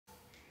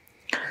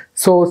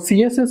So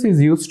CSS is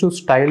used to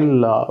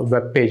style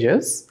web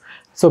pages.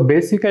 So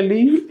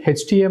basically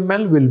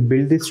HTML will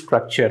build the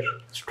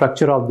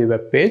structure of the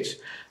web page,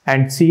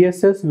 and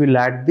CSS will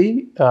add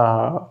the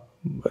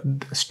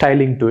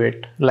styling to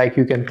it. Like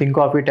you can think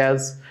of it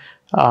as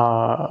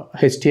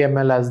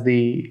HTML as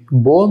the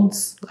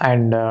bones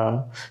and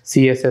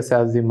CSS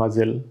as the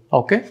muscle.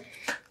 Okay.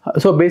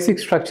 So basic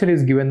structure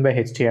is given by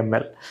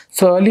HTML.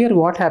 So earlier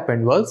what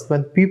happened was,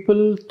 when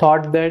people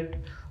thought that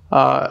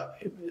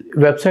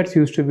websites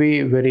used to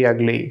be very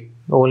ugly,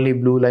 only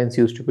blue lines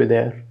used to be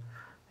there.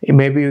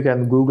 Maybe you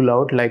can Google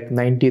out like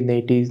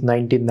 1980s,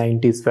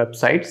 1990s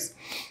websites.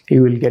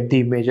 You will get the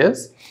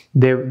images.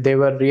 They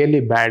were really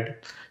bad.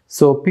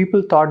 So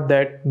people thought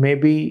that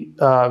maybe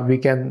we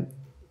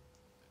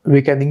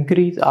can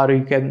increase, or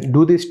we can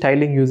do this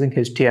styling using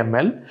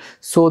HTML.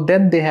 So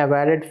then they have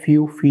added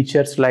few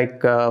features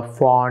like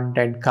font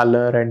and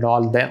color and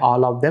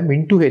all of them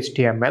into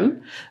HTML.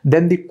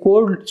 Then the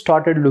code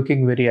started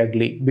looking very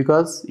ugly,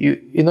 because you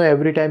know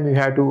every time you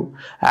have to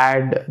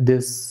add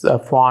this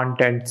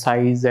font and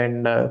size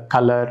and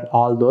color,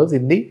 all those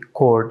in the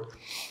code.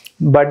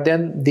 But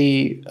then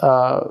the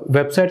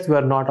websites were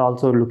not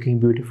also looking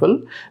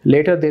beautiful.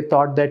 Later they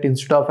thought that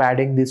instead of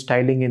adding this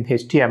styling in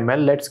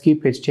HTML, let's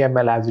keep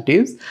HTML as it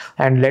is,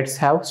 and let's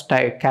have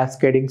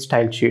cascading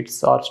style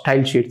sheets, or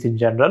style sheets in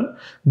general.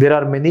 There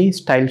are many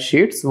style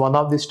sheets. One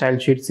of the style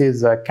sheets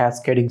is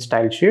cascading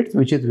style sheets,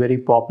 which is very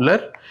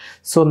popular.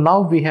 So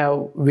now we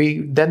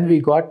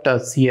got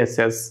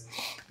CSS.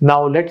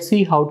 Now let's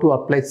see how to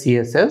apply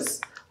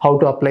CSS. How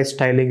to apply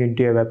styling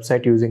into a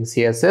website using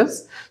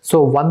CSS.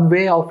 So one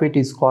way of it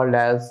is called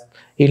as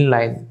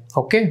inline.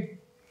 Okay.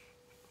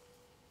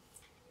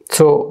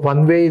 So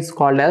one way is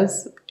called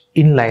as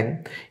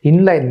inline.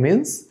 Inline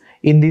means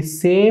in the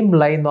same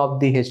line of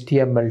the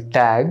HTML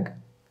tag,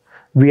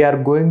 we are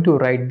going to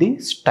write the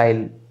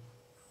style.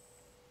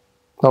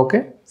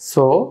 Okay.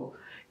 So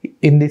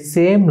in the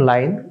same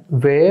line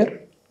where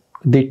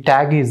the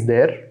tag is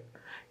there,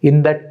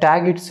 in that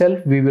tag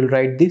itself we will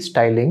write the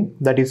styling,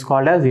 that is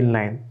called as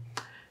inline.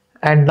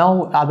 And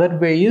now other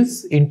way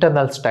is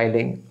internal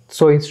styling.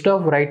 So instead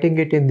of writing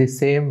it in the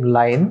same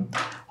line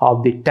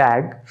of the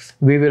tag,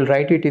 we will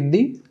write it in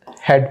the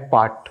head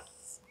part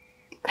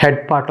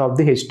of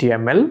the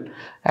HTML,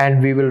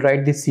 and we will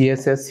write the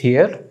CSS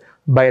here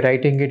by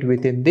writing it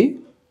within the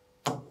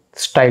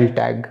style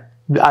tag.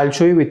 I'll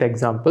show you with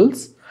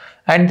examples.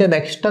 And then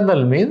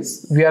external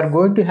means we are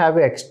going to have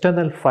an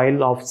external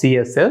file of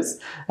CSS,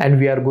 and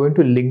we are going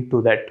to link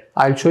to that.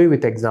 I'll show you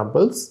with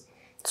examples.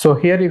 So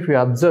here if you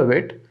observe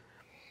it,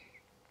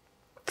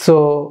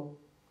 so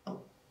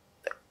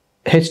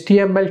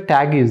HTML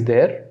tag is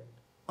there.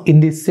 In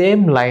the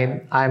same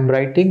line I am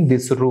writing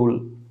this rule.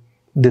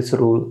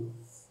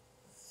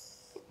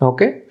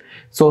 Okay.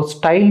 So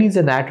style is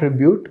an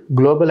attribute,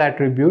 global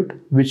attribute,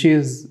 which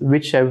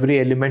every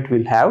element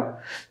will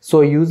have.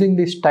 So using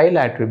the style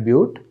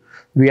attribute,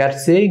 we are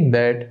saying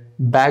that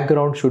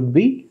background should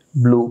be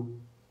blue.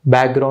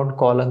 Background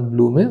colon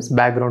blue means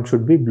background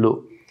should be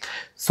blue.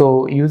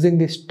 So using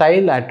the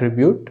style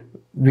attribute,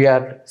 we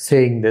are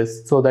saying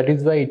this. So that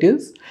is why it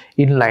is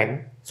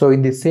inline. So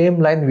in the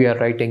same line we are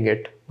writing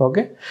it.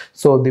 Okay.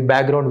 So the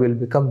background will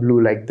become blue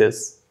like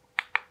this.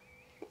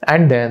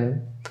 And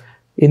then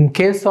in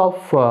case of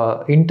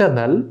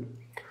internal,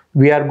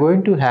 we are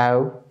going to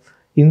have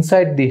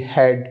inside the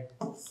head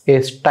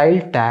a style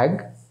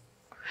tag.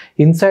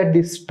 Inside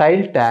this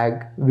style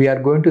tag, we are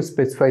going to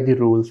specify the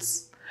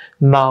rules.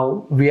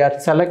 Now we are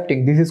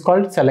selecting, this is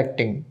called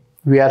selecting.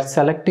 We are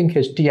selecting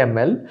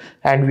HTML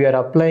and we are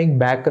applying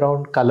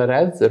background color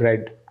as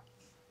red.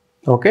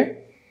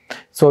 Okay.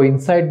 So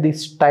inside the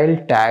style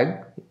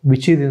tag,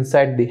 which is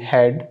inside the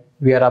head,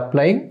 we are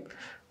applying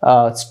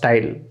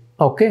style.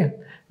 Okay.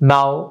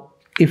 Now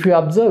if you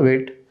observe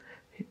it,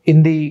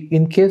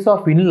 in case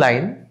of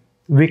inline,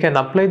 we can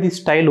apply the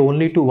style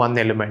only to one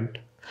element.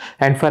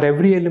 And for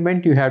every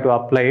element you have to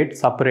apply it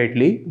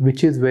separately,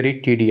 which is very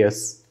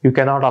tedious. You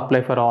cannot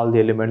apply for all the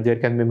elements. There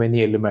can be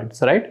many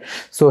elements, right?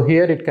 So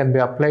here it can be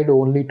applied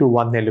only to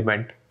one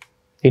element,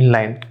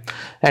 inline.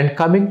 And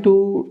coming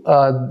to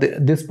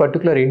this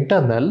particular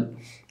internal,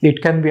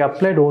 it can be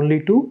applied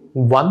only to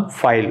one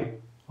file.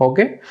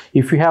 Okay.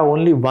 If you have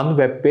only one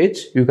web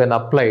page, you can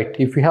apply it.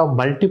 If you have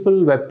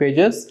multiple web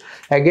pages,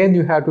 again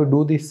you have to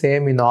do the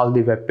same in all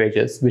the web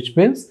pages, which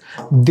means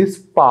this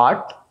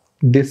part,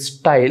 this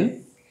style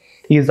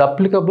is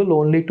applicable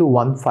only to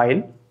one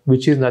file,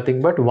 which is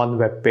nothing but one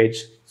web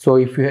page. So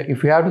if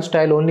you have to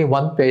style only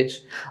one web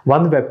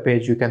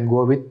page, you can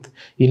go with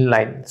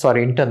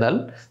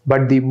internal,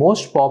 but the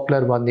most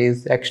popular one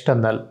is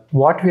external.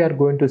 What we are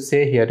going to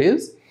say here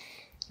is,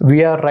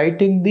 we are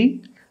writing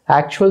the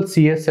actual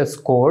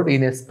CSS code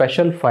in a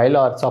special file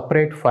or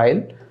separate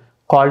file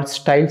called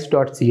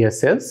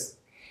styles.css,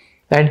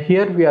 and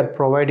here we are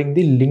providing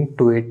the link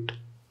to it.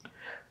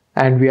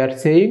 And we are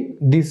saying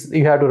this,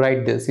 you have to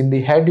write this. In the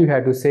head, you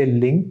have to say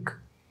link.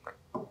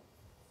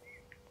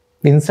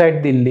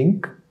 Inside the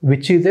link,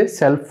 which is a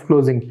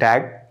self-closing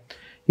tag,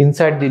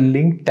 inside the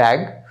link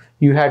tag,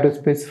 you have to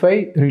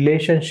specify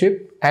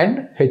relationship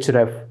and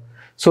href.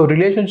 So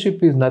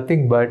relationship is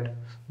nothing but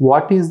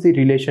what is the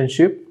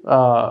relationship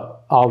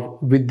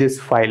with this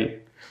file.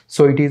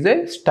 So it is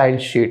a style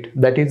sheet,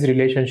 that is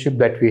relationship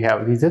that we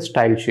have. This is a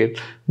style sheet.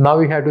 Now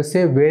we have to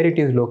say where it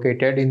is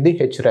located in the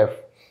href.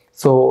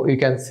 So you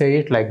can say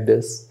it like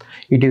this.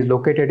 It is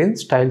located in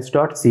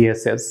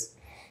styles.css.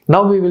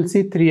 Now we will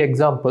see 3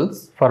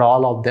 examples for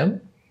all of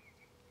them.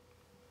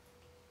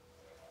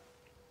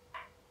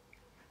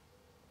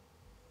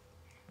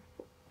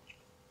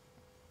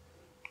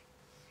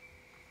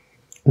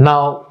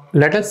 Now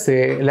let us see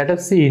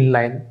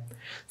inline.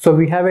 So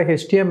we have a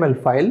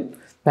HTML file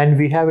and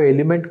we have an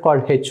element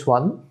called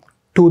h1.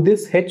 To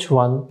this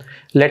h1,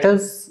 let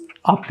us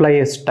apply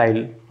a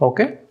style.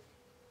 Okay,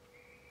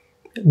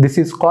 this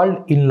is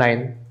called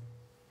inline.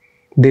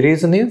 The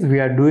reason is we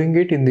are doing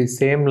it in the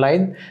same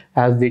line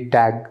as the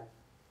tag.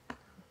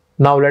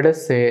 Now let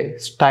us say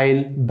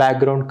style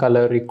background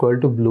color equal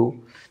to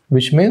blue,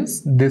 which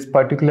means this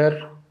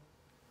particular,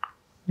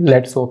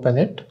 let's open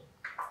it.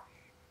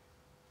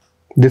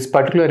 This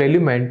particular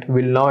element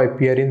will now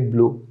appear in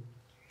blue.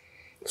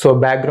 So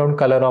background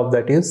color of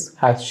that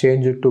has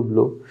changed to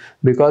blue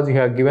because you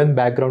have given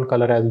background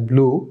color as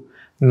blue.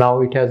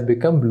 Now it has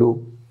become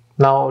blue.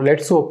 Now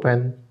let's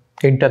open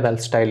internal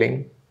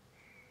styling.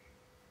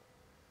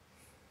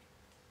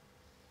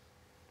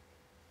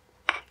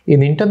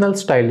 In internal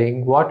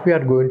styling, what we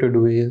are going to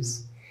do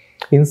is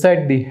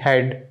inside the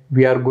head,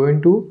 we are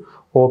going to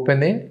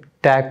open a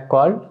tag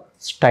called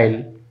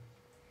style.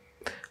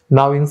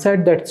 Now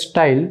inside that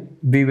style,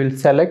 we will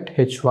select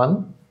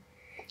h1.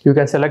 You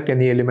can select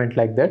any element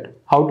like that.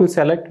 How to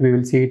select, we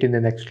will see it in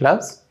the next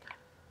class.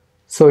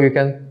 So you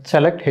can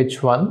select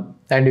h1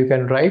 and you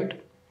can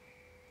write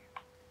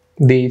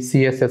the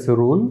CSS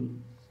rule.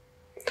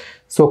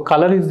 So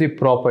color is the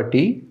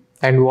property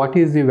and what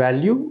is the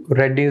value?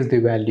 Red is the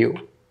value.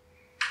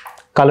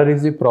 Color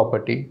is the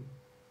property.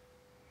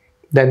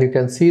 Then you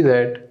can see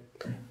that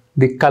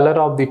the color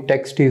of the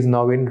text is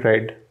now in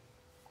red.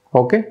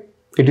 Okay,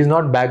 it is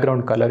not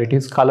background color, it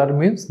is color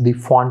means the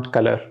font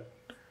color.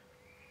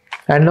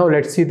 And now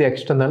let's see the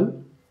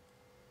external.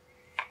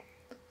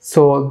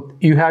 So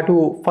you have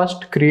to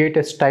first create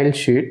a style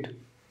sheet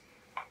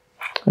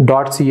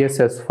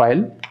 .css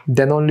file,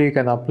 then only you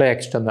can apply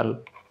external.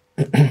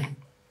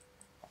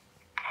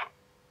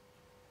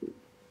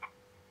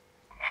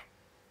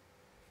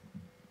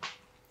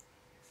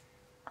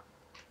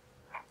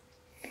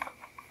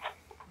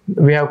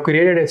 We have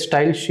created a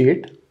style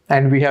sheet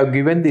and we have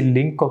given the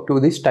link to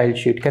the style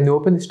sheet. Can you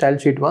open the style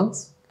sheet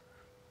once?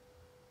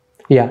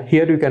 Yeah,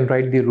 here you can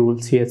write the rule,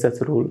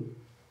 CSS rule.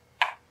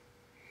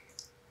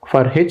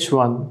 For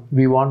h1,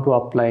 we want to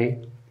apply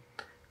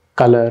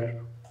color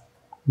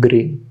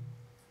green.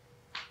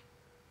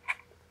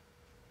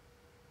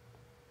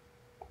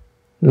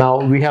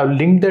 Now we have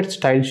linked that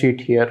style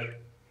sheet here.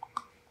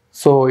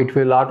 So it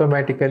will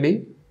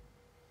automatically,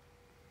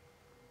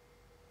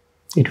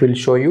 it will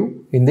show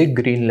you in the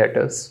green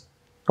letters.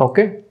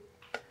 Okay.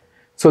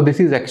 So this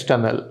is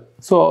external.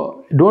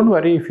 So don't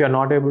worry if you are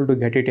not able to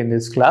get it in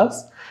this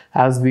class.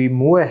 As we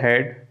move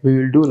ahead, we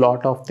will do a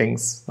lot of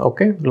things.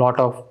 Okay. A lot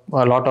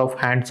of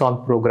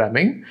hands-on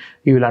programming.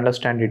 You will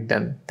understand it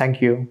then.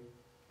 Thank you.